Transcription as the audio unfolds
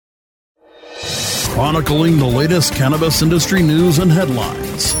chronicling the latest cannabis industry news and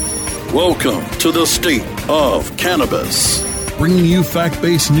headlines. Welcome to the State of Cannabis, bringing you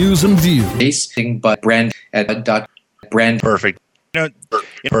fact-based news and views. But brand at dot brand perfect.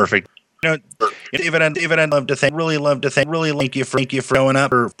 Perfect. David, I'd love to thank you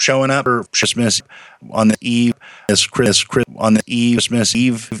for showing up or Christmas on the eve as Chris on the eve Christmas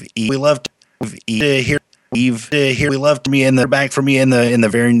Eve. We love to hear. We love to be in the back for me in the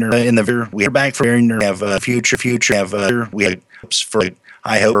very we are back for very have a future have we have hopes for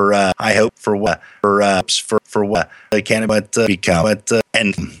I hope for what cannabis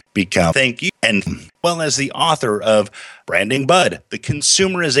become. Thank you. And well, as the author of Branding Bud, the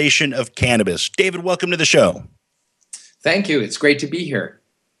consumerization of cannabis. David, welcome to the show. Thank you. It's great to be here.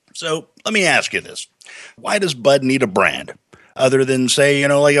 So let me ask you this. Why does Bud need a brand other than, say,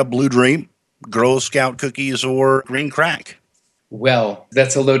 like a Blue Dream, Girl Scout cookies, or green crack? Well,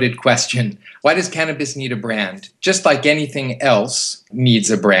 that's a loaded question. Why does cannabis need a brand? Just like anything else needs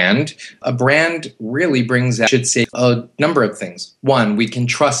a brand really brings, I should say, a number of things. One, we can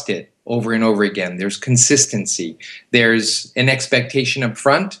trust it over and over again. There's consistency. There's an expectation up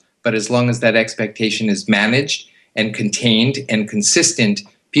front, but as long as that expectation is managed and contained and consistent,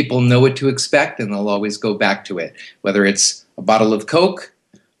 people know what to expect and they'll always go back to it, whether it's a bottle of Coke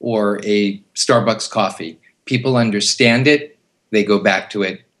or a Starbucks coffee. People understand it. They go back to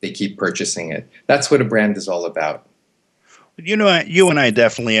it. They keep purchasing it. That's what a brand is all about. You and I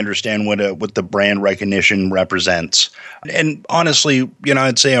definitely understand what the brand recognition represents. And honestly,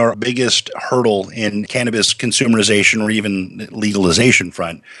 I'd say our biggest hurdle in cannabis consumerization or even legalization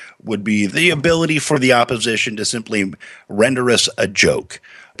front would be the ability for the opposition to simply render us a joke.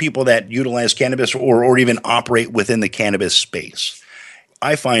 People that utilize cannabis or even operate within the cannabis space.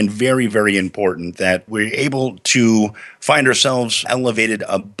 I find very, very important that we're able to find ourselves elevated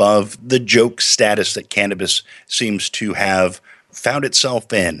above the joke status that cannabis seems to have found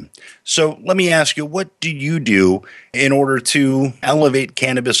itself in. So let me ask you, what do you do in order to elevate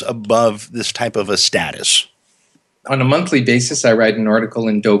cannabis above this type of a status? On a monthly basis, I write an article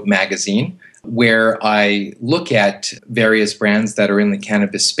in Dope Magazine where I look at various brands that are in the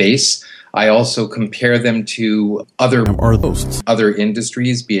cannabis space. I also compare them to other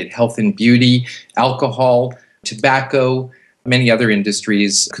industries, be it health and beauty, alcohol, tobacco, many other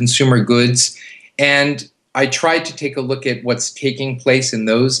industries, consumer goods. And I try to take a look at what's taking place in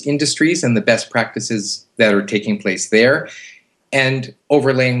those industries and the best practices that are taking place there and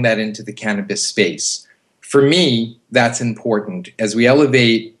overlaying that into the cannabis space. For me, that's important. As we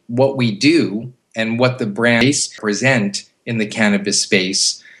elevate what we do and what the brands present in the cannabis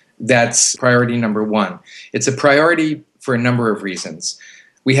space, that's priority number one. It's a priority for a number of reasons.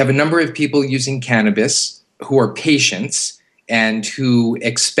 We have a number of people using cannabis who are patients and who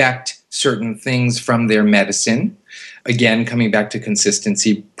expect certain things from their medicine. Again, coming back to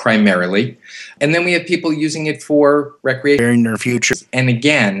consistency primarily. And then we have people using it for recreation in their future. And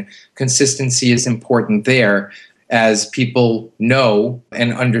again, consistency is important there as people know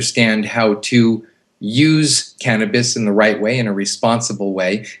and understand how to use cannabis in the right way, in a responsible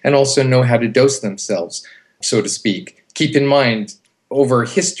way, and also know how to dose themselves, so to speak. Keep in mind, over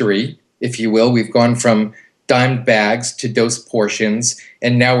history, if you will, we've gone from dimed bags to dose portions,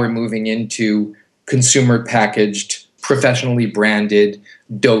 and now we're moving into consumer packaged, professionally branded,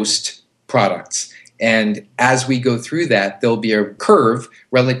 dosed products. And as we go through that, there'll be a curve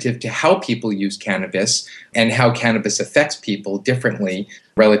relative to how people use cannabis and how cannabis affects people differently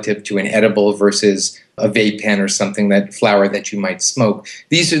relative to an edible versus a vape pen or flower that you might smoke.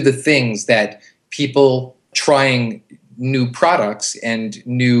 These are the things that people trying new products and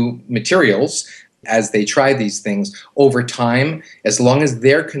new materials, as they try these things over time, as long as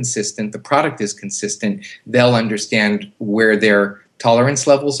they're consistent, the product is consistent, they'll understand where their tolerance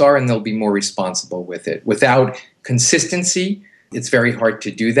levels are and they'll be more responsible with it. Without consistency, it's very hard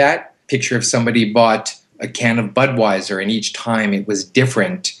to do that. Picture if somebody bought a can of Budweiser and each time it was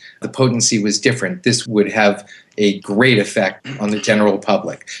different, the potency was different. This would have a great effect on the general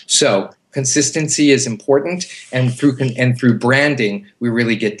public. So consistency is important, and through branding, we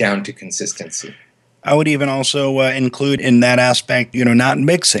really get down to consistency. I would even also include in that aspect, not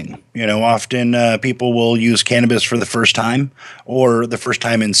mixing. Often people will use cannabis for the first time or the first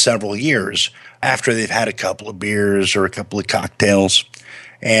time in several years after they've had a couple of beers or a couple of cocktails.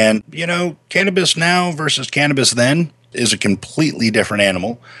 And, cannabis now versus cannabis then is a completely different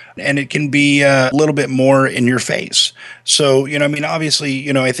animal, and it can be a little bit more in your face. So, obviously,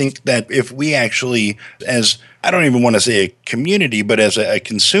 I think that if we actually, as I don't even want to say a community, but as a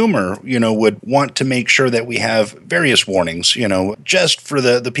consumer, would want to make sure that we have various warnings, just for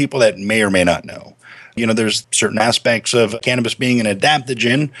the people that may or may not know. There's certain aspects of cannabis being an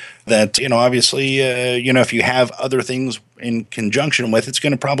adaptogen that, obviously, if you have other things in conjunction with, it's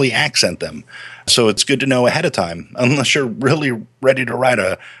going to probably accent them. So it's good to know ahead of time, unless you're really ready to ride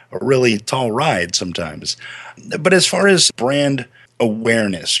a really tall ride sometimes. But as far as brand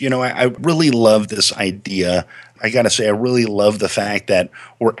awareness, I really love this idea. I got to say, I really love the fact that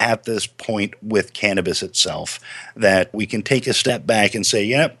we're at this point with cannabis itself, that we can take a step back and say,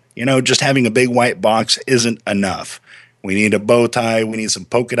 yep, just having a big white box isn't enough. We need a bow tie. We need some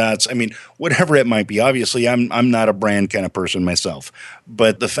polka dots. I mean, whatever it might be. Obviously, I'm not a brand kind of person myself.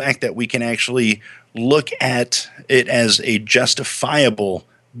 But the fact that we can actually look at it as a justifiable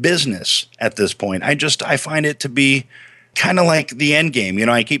business at this point, I find it to be kind of like the end game.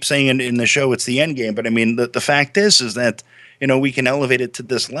 I keep saying in the show it's the end game. But I mean, the fact is that, we can elevate it to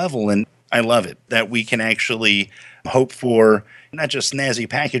this level. And I love it that we can actually hope for not just snazzy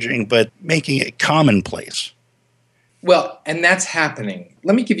packaging, but making it commonplace. Well, and that's happening.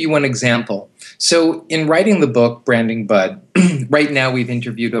 Let me give you one example. So in writing the book, Branding Bud, right now we've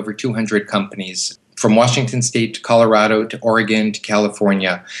interviewed over 200 companies from Washington State to Colorado to Oregon to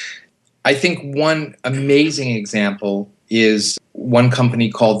California. I think one amazing example is one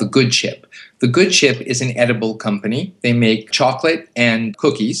company called The Good Chip. The Good Chip is an edible company. They make chocolate and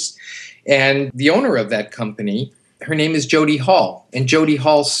cookies. And the owner of that company, her name is Jody Hall. And Jody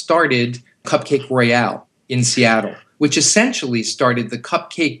Hall started Cupcake Royale in Seattle, which essentially started the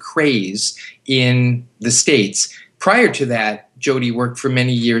cupcake craze in the States. Prior to that, Jody worked for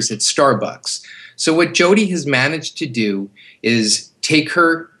many years at Starbucks. So what Jody has managed to do is take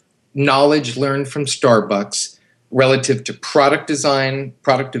her knowledge learned from Starbucks relative to product design,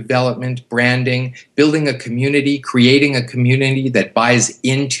 product development, branding, building a community, creating a community that buys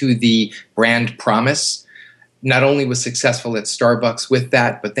into the brand promise. Not only was successful at Starbucks with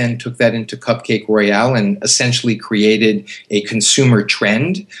that, but then took that into Cupcake Royale and essentially created a consumer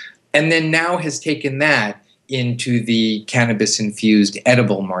trend. And then now has taken that into the cannabis-infused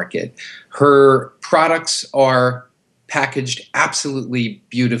edible market. Her products are packaged absolutely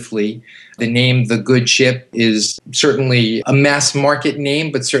beautifully. The name The Good Chip is certainly a mass market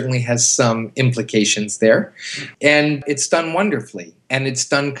name, but certainly has some implications there. And it's done wonderfully, and it's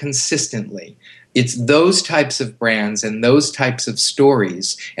done consistently. It's those types of brands and those types of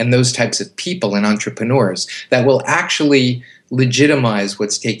stories and those types of people and entrepreneurs that will actually legitimize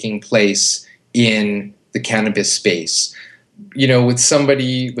what's taking place in the cannabis space. With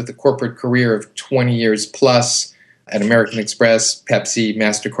somebody with a corporate career of 20 years plus at American Express, Pepsi,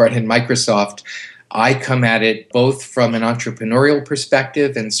 MasterCard, and Microsoft, I come at it both from an entrepreneurial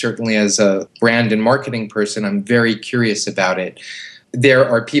perspective and certainly as a brand and marketing person, I'm very curious about it. There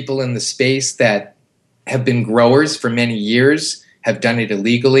are people in the space that have been growers for many years, have done it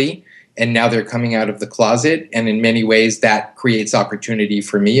illegally, and now they're coming out of the closet. And in many ways, that creates opportunity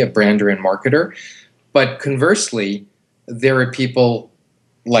for me, a brander and marketer. But conversely, there are people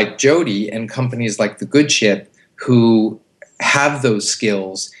like Jody and companies like The Good Chip who have those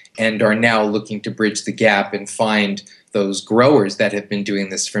skills and are now looking to bridge the gap and find those growers that have been doing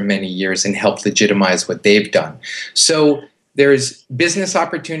this for many years and help legitimize what they've done. So there's business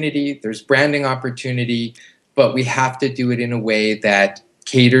opportunity, there's branding opportunity, but we have to do it in a way that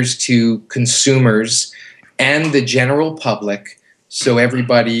caters to consumers and the general public so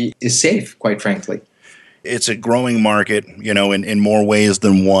everybody is safe, quite frankly. It's a growing market, in more ways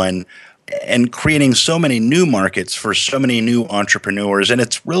than one, and creating so many new markets for so many new entrepreneurs. And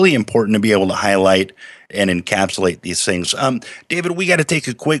it's really important to be able to highlight and encapsulate these things. David, we got to take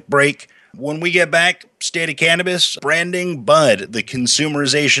a quick break. When we get back, State of Cannabis, Branding Bud, the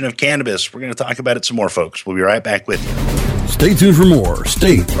consumerization of cannabis. We're going to talk about it some more, folks. We'll be right back with you. Stay tuned for more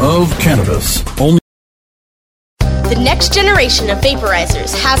State of Cannabis. The next generation of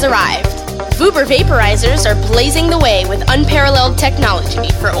vaporizers has arrived. Vuber vaporizers are blazing the way with unparalleled technology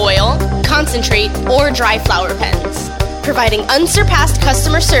for oil, concentrate, or dry flower pens. Providing unsurpassed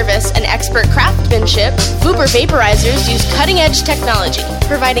customer service and expert craftsmanship, Vuber vaporizers use cutting-edge technology,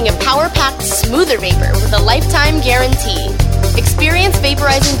 providing a power-packed, smoother vapor with a lifetime guarantee. Experience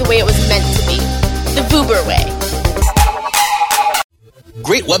vaporizing the way it was meant to be, the Vuber way.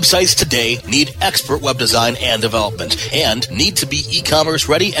 Great websites today need expert web design and development and need to be e-commerce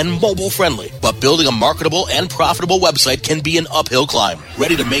ready and mobile friendly. But building a marketable and profitable website can be an uphill climb.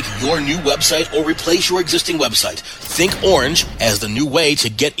 Ready to make your new website or replace your existing website? Think Orange as the new way to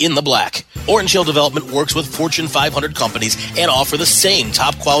get in the black. Orange Hill Development works with Fortune 500 companies and offer the same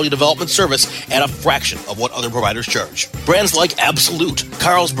top quality development service at a fraction of what other providers charge. Brands like Absolute,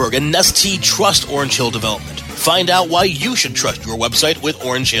 Carlsberg, and Nestea trust Orange Hill Development. Find out why you should trust your website with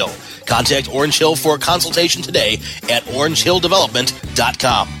Orange Hill. Contact Orange Hill for a consultation today at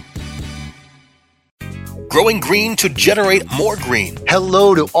orangehilldevelopment.com. Growing green to generate more green.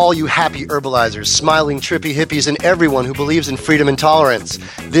 Hello to all you happy herbalizers, smiling trippy hippies, and everyone who believes in freedom and tolerance.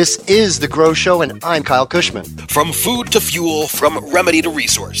 This is The Grow Show, and I'm Kyle Cushman. From food to fuel, from remedy to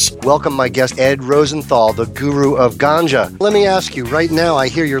resource. Welcome my guest, Ed Rosenthal, the guru of ganja. Let me ask you, right now I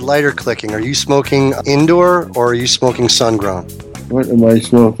hear your lighter clicking. Are you smoking indoor or are you smoking sun-grown? What am I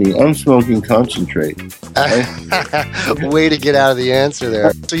smoking? I'm smoking concentrate. Way to get out of the answer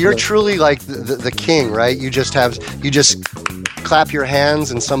there. So you're truly like the king, right? You just clap your hands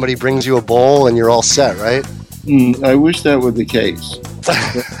and somebody brings you a bowl and you're all set, right? I wish that were the case.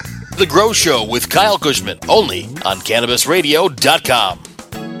 The Grow Show with Kyle Cushman, only on CannabisRadio.com.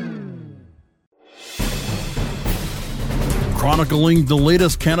 Chronicling the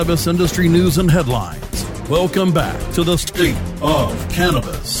latest cannabis industry news and headlines. Welcome back to the State of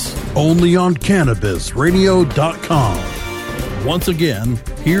Cannabis, only on CannabisRadio.com. Once again,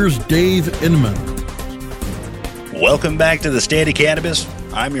 here's Dave Inman. Welcome back to the State of Cannabis.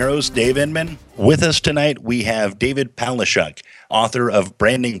 I'm your host, Dave Inman. With us tonight, we have David Palaszczuk, author of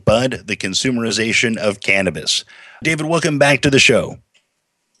Branding Bud, The Consumerization of Cannabis. David, welcome back to the show.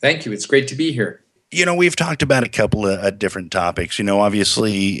 Thank you. It's great to be here. You know, we've talked about a couple of different topics. You know,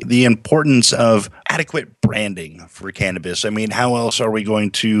 obviously, the importance of adequate branding for cannabis. I mean, how else are we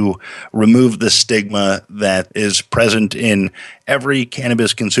going to remove the stigma that is present in every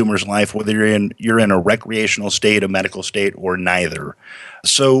cannabis consumer's life, whether you're in a recreational state, a medical state, or neither?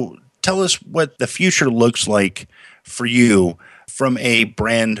 So tell us what the future looks like for you from a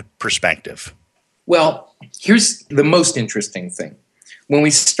brand perspective. Well, here's the most interesting thing. When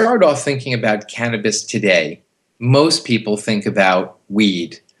we start off thinking about cannabis today, most people think about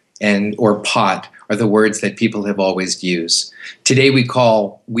weed or pot are the words that people have always used. Today we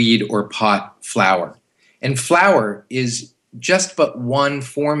call weed or pot flower. And flower is just but one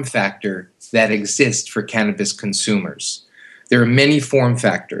form factor that exists for cannabis consumers. There are many form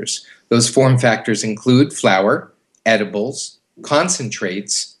factors. Those form factors include flower, edibles,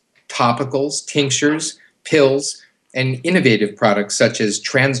 concentrates, topicals, tinctures, pills, and innovative products such as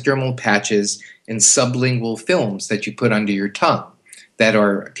transdermal patches and sublingual films that you put under your tongue that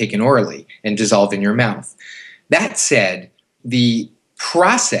are taken orally and dissolve in your mouth. That said, the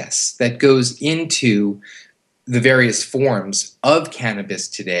process that goes into the various forms of cannabis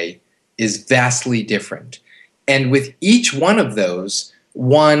today is vastly different. And with each one of those,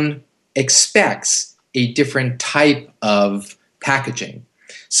 one expects a different type of packaging.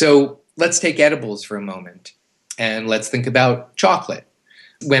 So let's take edibles for a moment. And let's think about chocolate.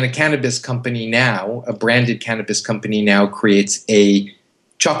 When a cannabis company now, a branded cannabis company now creates a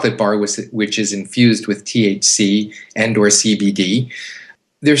chocolate bar which is infused with THC and or CBD,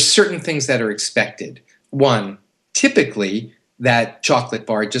 there's certain things that are expected. One, typically that chocolate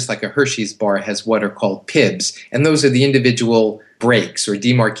bar, just like a Hershey's bar, has what are called PIBs, and those are the individual breaks or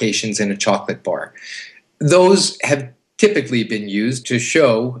demarcations in a chocolate bar. Those have typically been used to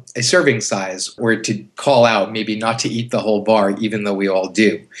show a serving size or to call out maybe not to eat the whole bar, even though we all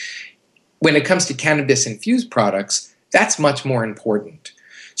do. When it comes to cannabis-infused products, that's much more important.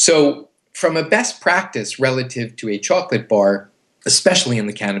 So from a best practice relative to a chocolate bar, especially in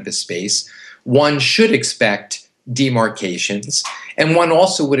the cannabis space, one should expect demarcations, and one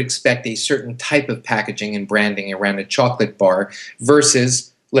also would expect a certain type of packaging and branding around a chocolate bar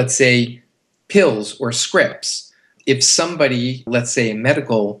versus, let's say, pills or scripts. If somebody, let's say a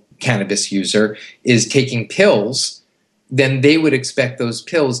medical cannabis user, is taking pills, then they would expect those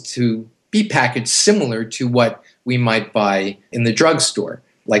pills to be packaged similar to what we might buy in the drugstore,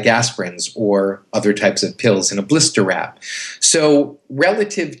 like aspirins or other types of pills in a blister wrap. So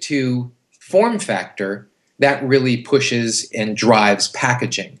relative to form factor, that really pushes and drives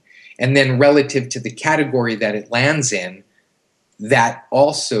packaging. And then relative to the category that it lands in, that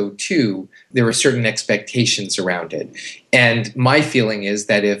also, too, there are certain expectations around it. And my feeling is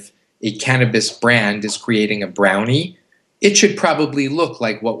that if a cannabis brand is creating a brownie, it should probably look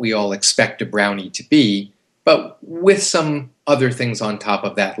like what we all expect a brownie to be, but with some other things on top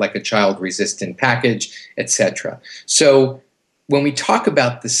of that, like a child-resistant package, etc. So when we talk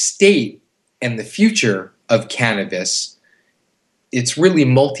about the state and the future of cannabis, it's really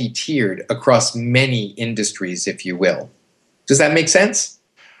multi-tiered across many industries, if you will. Does that make sense?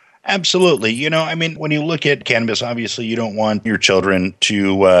 Absolutely. When you look at cannabis, obviously you don't want your children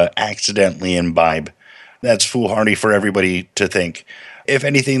to accidentally imbibe. That's foolhardy for everybody to think. If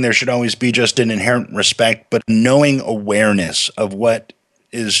anything, there should always be just an inherent respect, but knowing awareness of what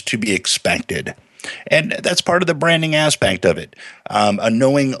is to be expected. And that's part of the branding aspect of it, a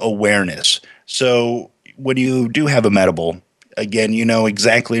knowing awareness. So when you do have a medible, again, you know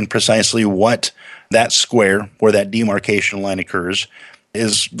exactly and precisely what that square where that demarcation line occurs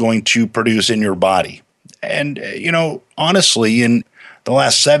is going to produce in your body. And, honestly, in the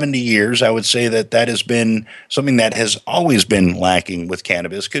last 70 years, I would say that has been something that has always been lacking with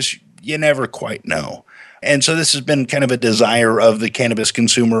cannabis because you never quite know. And so this has been kind of a desire of the cannabis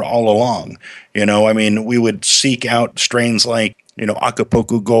consumer all along. We would seek out strains like,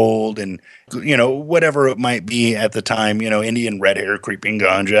 Acapulco Gold and, whatever it might be at the time, Indian Red Hair, Creeping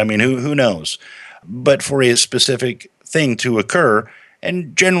Ganja. Who knows? But for a specific thing to occur,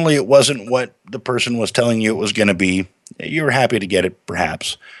 and generally it wasn't what the person was telling you it was going to be, you were happy to get it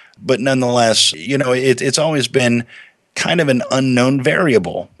perhaps. But nonetheless, it's always been kind of an unknown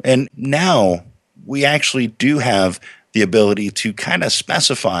variable. And now we actually do have the ability to kind of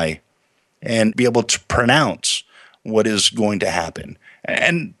specify and be able to pronounce what is going to happen.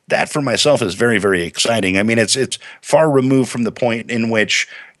 And that for myself is very, very exciting. It's far removed from the point in which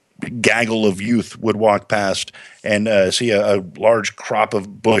gaggle of youth would walk past and see a large crop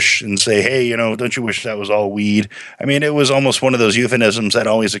of bush and say, hey, don't you wish that was all weed? It was almost one of those euphemisms that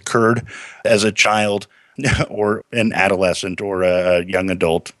always occurred as a child or an adolescent or a young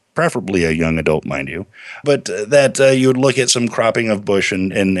adult, preferably a young adult, mind you. But that you would look at some cropping of bush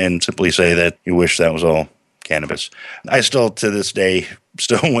and simply say that you wish that was all cannabis. I still, to this day,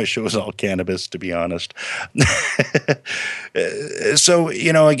 wish it was all cannabis, to be honest. So,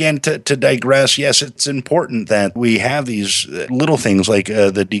 again, to digress, yes, it's important that we have these little things like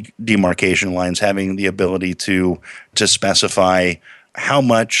the demarcation lines, having the ability to specify how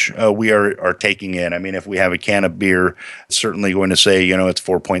much we are taking in. If we have a can of beer, it's certainly going to say, it's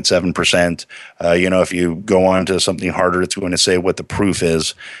 4.7%. If you go on to something harder, it's going to say what the proof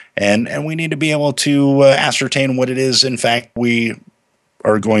is. And we need to be able to ascertain what it is, in fact, we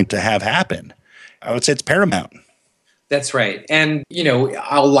are going to have happen. I would say it's paramount. That's right. And,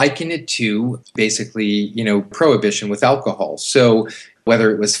 I'll liken it to basically, prohibition with alcohol. So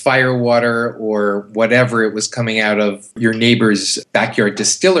whether it was firewater or whatever it was coming out of your neighbor's backyard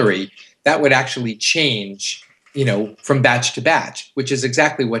distillery, that would actually change, from batch to batch, which is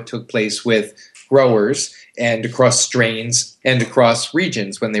exactly what took place with growers and across strains and across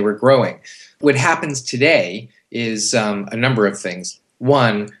regions when they were growing. What happens today is a number of things.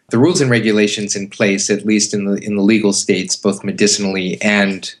 One, the rules and regulations in place, at least in the legal states, both medicinally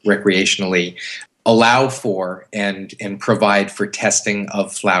and recreationally, allow for and provide for testing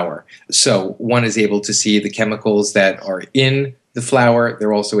of flower. So one is able to see the chemicals that are in the flower.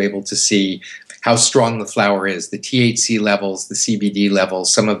 They're also able to see how strong the flower is, the THC levels, the CBD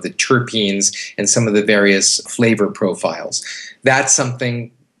levels, some of the terpenes, and some of the various flavor profiles. That's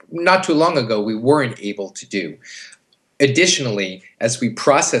something not too long ago we weren't able to do. Additionally, as we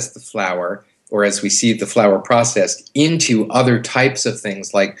process the flower, or as we see the flower processed into other types of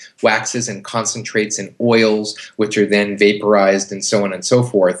things like waxes and concentrates and oils, which are then vaporized and so on and so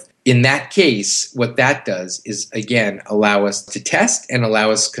forth. In that case, what that does is, again, allow us to test and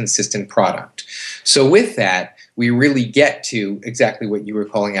allow us consistent product. So with that, we really get to exactly what you were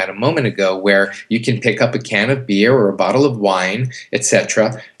calling out a moment ago, where you can pick up a can of beer or a bottle of wine,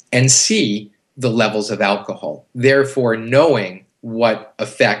 etc., and see the levels of alcohol, therefore knowing what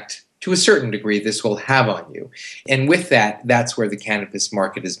effect to a certain degree this will have on you. And with that, that's where the cannabis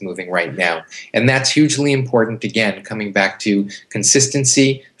market is moving right now. And that's hugely important, again, coming back to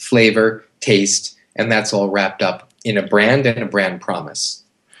consistency, flavor, taste, and that's all wrapped up in a brand and a brand promise.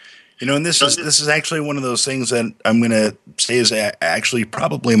 And this is actually one of those things that I'm going to say is actually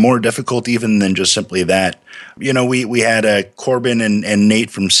probably more difficult even than just simply that. We had Corbin and Nate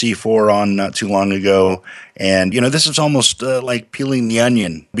from C4 on not too long ago, and this is almost like peeling the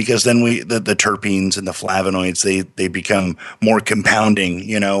onion, because then the terpenes and the flavonoids they become more compounding.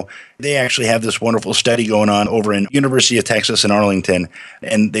 They actually have this wonderful study going on over in University of Texas in Arlington,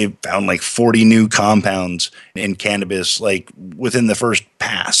 and they found like 40 new compounds in cannabis like within the first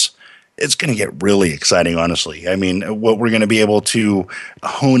pass. It's going to get really exciting, honestly. What we're going to be able to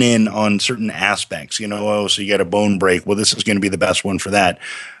hone in on certain aspects, so you got a bone break. Well, this is going to be the best one for that.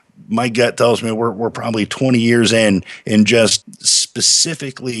 my gut tells me we're probably 20 years in just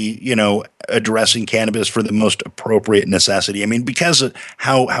specifically, addressing cannabis for the most appropriate necessity. I mean, because of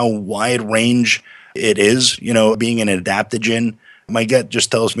how wide range it is, being an adaptogen, my gut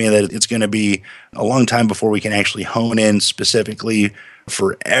just tells me that it's going to be a long time before we can actually hone in specifically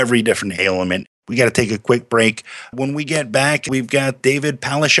for every different ailment. We got to take a quick break. When we get back, we've got David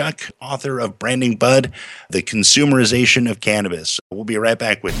Palaszczuk, author of Branding Bud, The Consumerization of Cannabis. We'll be right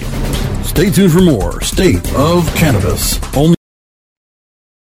back with you. Stay tuned for more State of Cannabis. Only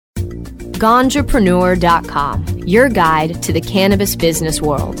Ganjapreneur.com, your guide to the cannabis business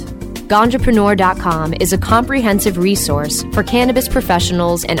world. Ganjapreneur.com is a comprehensive resource for cannabis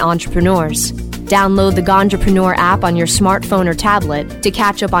professionals and entrepreneurs. Download the Ganjapreneur app on your smartphone or tablet to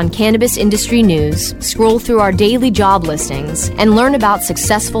catch up on cannabis industry news, scroll through our daily job listings, and learn about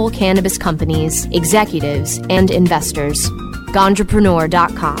successful cannabis companies, executives, and investors.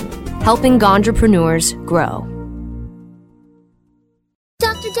 Ganjapreneur.com, helping Ganjapreneurs grow.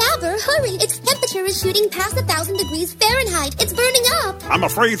 Dr. Dabber, hurry! Its temperature is shooting past 1,000 degrees Fahrenheit. It's burning up. I'm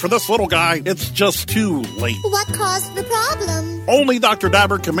afraid for this little guy, it's just too late. What caused the problem? Only Dr.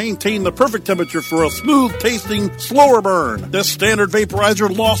 Dabber can maintain the perfect temperature for a smooth-tasting, slower burn. This standard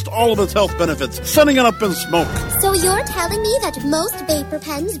vaporizer lost all of its health benefits, sending it up in smoke. So you're telling me that most vapor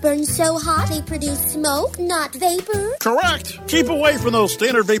pens burn so hot they produce smoke, not vapor? Correct. Keep away from those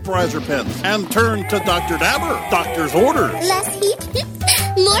standard vaporizer pens and turn to Dr. Dabber. Doctor's orders. Less heat,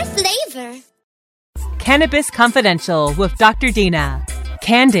 more flavor. Cannabis Confidential with Dr. Dina.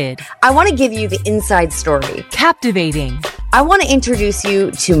 Candid. I want to give you the inside story. Captivating. I want to introduce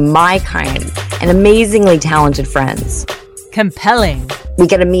you to my kind and amazingly talented friends. Compelling. We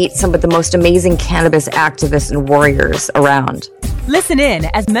get to meet some of the most amazing cannabis activists and warriors around. Listen in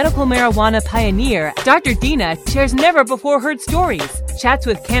as medical marijuana pioneer Dr. Dina shares never-before-heard stories, chats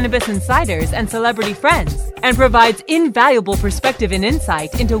with cannabis insiders and celebrity friends, and provides invaluable perspective and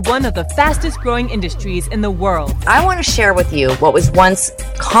insight into one of the fastest-growing industries in the world. I want to share with you what was once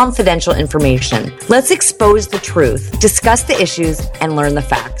confidential information. Let's expose the truth, discuss the issues, and learn the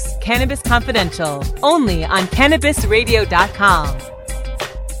facts. Cannabis Confidential, only on CannabisRadio.com.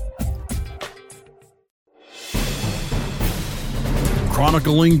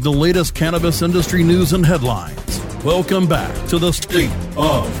 chronicling the latest cannabis industry news and headlines. Welcome back to the State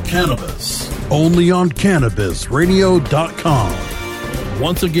of Cannabis, only on CannabisRadio.com.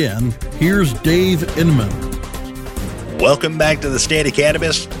 Once again, here's Dave Inman. Welcome back to the State of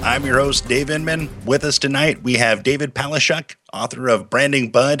Cannabis. I'm your host, Dave Inman. With us tonight, we have David Palaszczuk, author of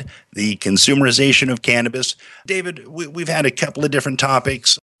Branding Bud, The Consumerization of Cannabis. David, we've had a couple of different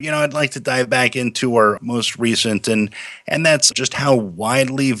topics. I'd like to dive back into our most recent, and that's just how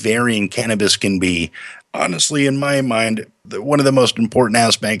widely varying cannabis can be. Honestly, in my mind, one of the most important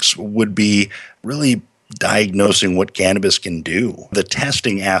aspects would be really diagnosing what cannabis can do. The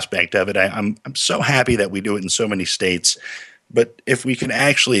testing aspect of it, I'm so happy that we do it in so many states. But if we can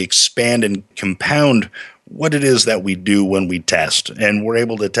actually expand and compound what it is that we do when we test, and we're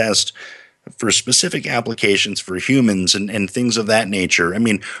able to test for specific applications for humans and things of that nature. I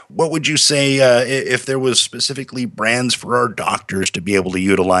mean, what would you say if there was specifically brands for our doctors to be able to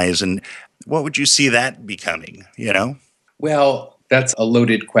utilize, and what would you see that becoming, Well, that's a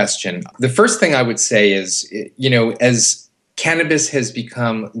loaded question. The first thing I would say is, as cannabis has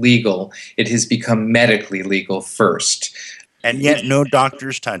become legal, it has become medically legal first. And yet no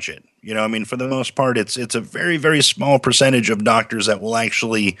doctors touch it. For the most part, it's a very, very small percentage of doctors that will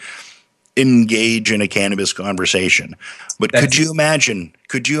actually engage in a cannabis conversation. But could you imagine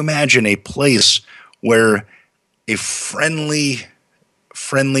a place where a friendly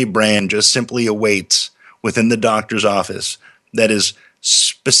brand just simply awaits within the doctor's office that is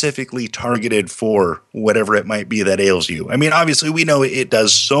specifically targeted for whatever it might be that ails you? I mean, obviously we know it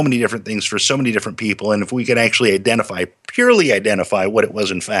does so many different things for so many different people, and if we could actually purely identify what it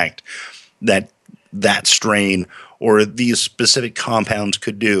was in fact that strain or these specific compounds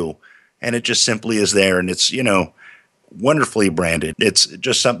could do, and it just simply is there, and it's, wonderfully branded. It's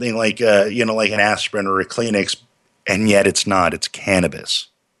just something like, like an aspirin or a Kleenex, and yet it's not. It's cannabis.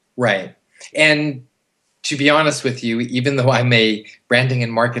 Right. And to be honest with you, even though I'm a branding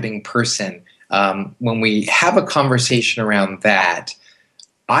and marketing person, when we have a conversation around that,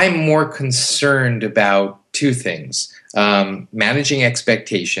 I'm more concerned about two things. Managing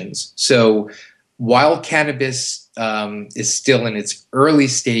expectations. So while cannabis is still in its early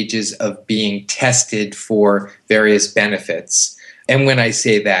stages of being tested for various benefits, and when I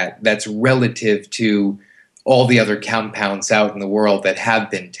say that, that's relative to all the other compounds out in the world that have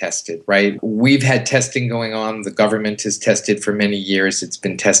been tested, right? We've had testing going on. The government has tested for many years. It's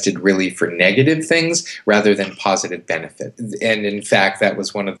been tested really for negative things rather than positive benefit. And in fact, that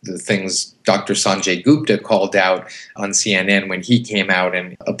was one of the things Dr. Sanjay Gupta called out on CNN when he came out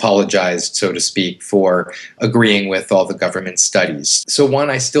and apologized, so to speak, for agreeing with all the government studies. So one,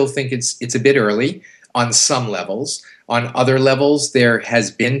 I still think it's a bit early on some levels. On other levels, there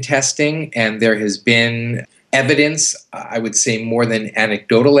has been testing and there has been evidence, I would say more than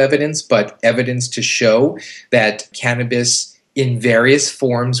anecdotal evidence, but evidence to show that cannabis in various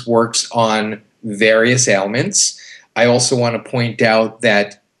forms works on various ailments. I also want to point out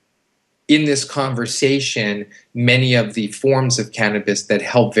that in this conversation, many of the forms of cannabis that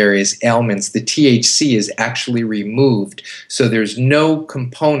help various ailments, the THC is actually removed. So there's no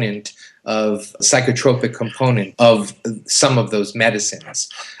component of psychotropic component of some of those medicines.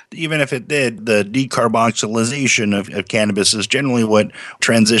 Even if it did, the decarboxylation of cannabis is generally what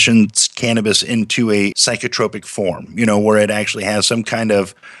transitions cannabis into a psychotropic form, where it actually has some kind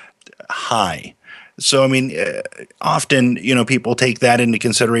of high. So, I mean, often, people take that into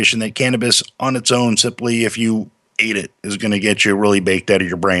consideration, that cannabis on its own, simply if you ate it, is going to get you really baked out of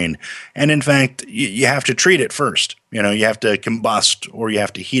your brain. And in fact, you have to treat it first. You have to combust, or you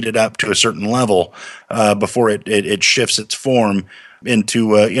have to heat it up to a certain level before it shifts its form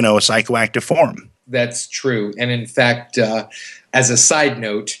into a psychoactive form. That's true. And in fact, as a side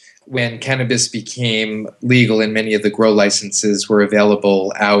note, when cannabis became legal and many of the grow licenses were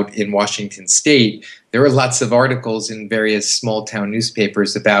available out in Washington state, there were lots of articles in various small town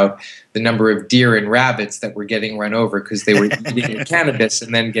newspapers about the number of deer and rabbits that were getting run over because they were eating cannabis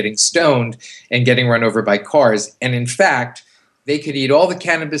and then getting stoned and getting run over by cars. And in fact, they could eat all the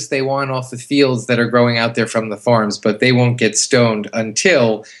cannabis they want off the fields that are growing out there from the farms, but they won't get stoned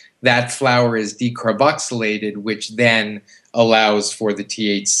until that flower is decarboxylated, which then allows for the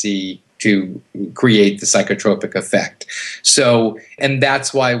THC to create the psychotropic effect. So, and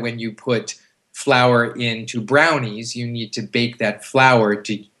that's why when you put flour into brownies, you need to bake that flour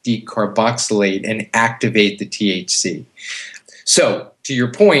to decarboxylate and activate the THC. So, to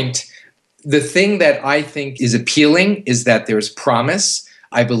your point, the thing that I think is appealing is that there's promise.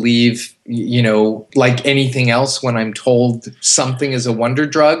 I believe, like anything else, when I'm told something is a wonder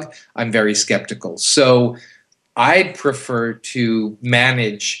drug, I'm very skeptical. So I'd prefer to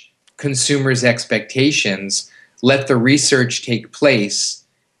manage consumers' expectations, let the research take place,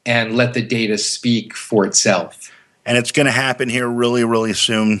 and let the data speak for itself. And it's going to happen here really, really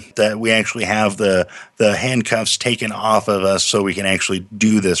soon, that we actually have the handcuffs taken off of us so we can actually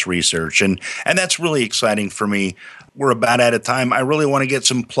do this research. And that's really exciting for me. We're about out of time. I really want to get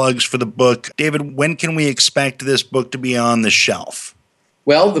some plugs for the book. David, when can we expect this book to be on the shelf?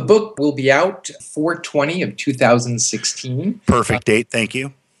 Well, the book will be out 4/20 of 2016. Perfect date. Thank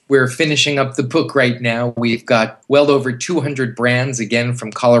you. We're finishing up the book right now. We've got well over 200 brands, again,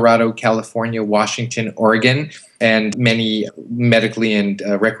 from Colorado, California, Washington, Oregon, and many medically and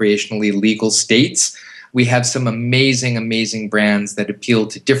recreationally legal states. We have some amazing, amazing brands that appeal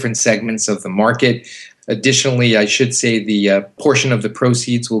to different segments of the market. Additionally, I should say the portion of the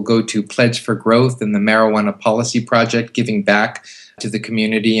proceeds will go to Pledge for Growth and the Marijuana Policy Project, giving back to the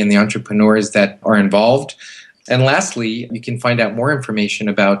community and the entrepreneurs that are involved. And lastly, you can find out more information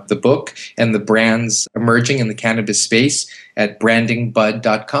about the book and the brands emerging in the cannabis space at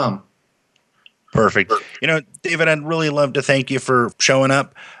brandingbud.com. Perfect. David, I'd really love to thank you for showing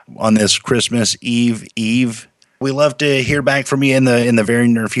up on this Christmas Eve. We love to hear back from you in the very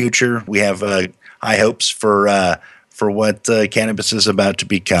near future. We have high hopes for what cannabis is about to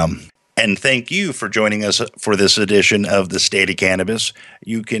become. And thank you for joining us for this edition of The State of Cannabis.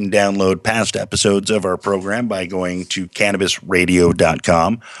 You can download past episodes of our program by going to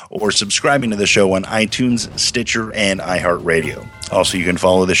cannabisradio.com or subscribing to the show on iTunes, Stitcher, and iHeartRadio. Also, you can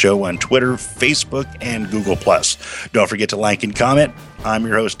follow the show on Twitter, Facebook, and Google+. Don't forget to like and comment. I'm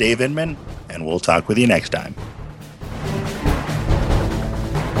your host, Dave Inman, and we'll talk with you next time.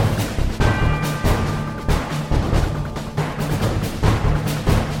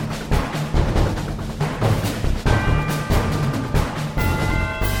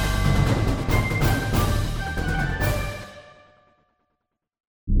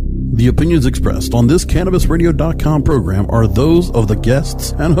 The opinions expressed on this CannabisRadio.com program are those of the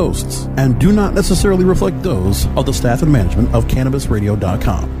guests and hosts and do not necessarily reflect those of the staff and management of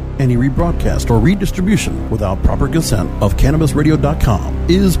CannabisRadio.com. Any rebroadcast or redistribution without proper consent of CannabisRadio.com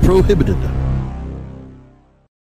is prohibited.